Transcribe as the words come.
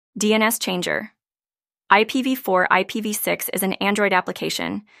DNS Changer. IPV4 IPV6 is an Android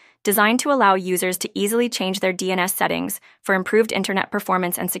application designed to allow users to easily change their DNS settings for improved internet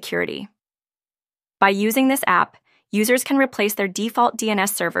performance and security. By using this app, users can replace their default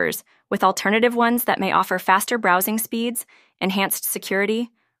DNS servers with alternative ones that may offer faster browsing speeds, enhanced security,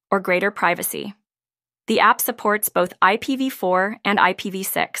 or greater privacy. The app supports both IPv4 and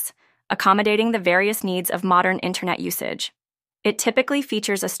IPv6, accommodating the various needs of modern internet usage. It typically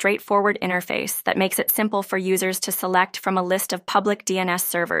features a straightforward interface that makes it simple for users to select from a list of public DNS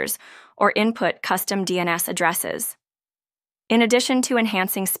servers or input custom DNS addresses. In addition to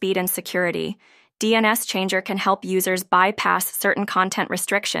enhancing speed and security, DNS Changer can help users bypass certain content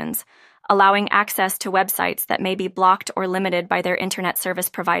restrictions, allowing access to websites that may be blocked or limited by their internet service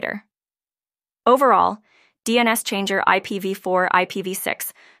provider. Overall, DNS Changer IPv4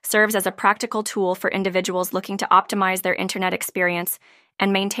 IPv6 serves as a practical tool for individuals looking to optimize their internet experience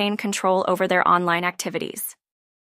and maintain control over their online activities.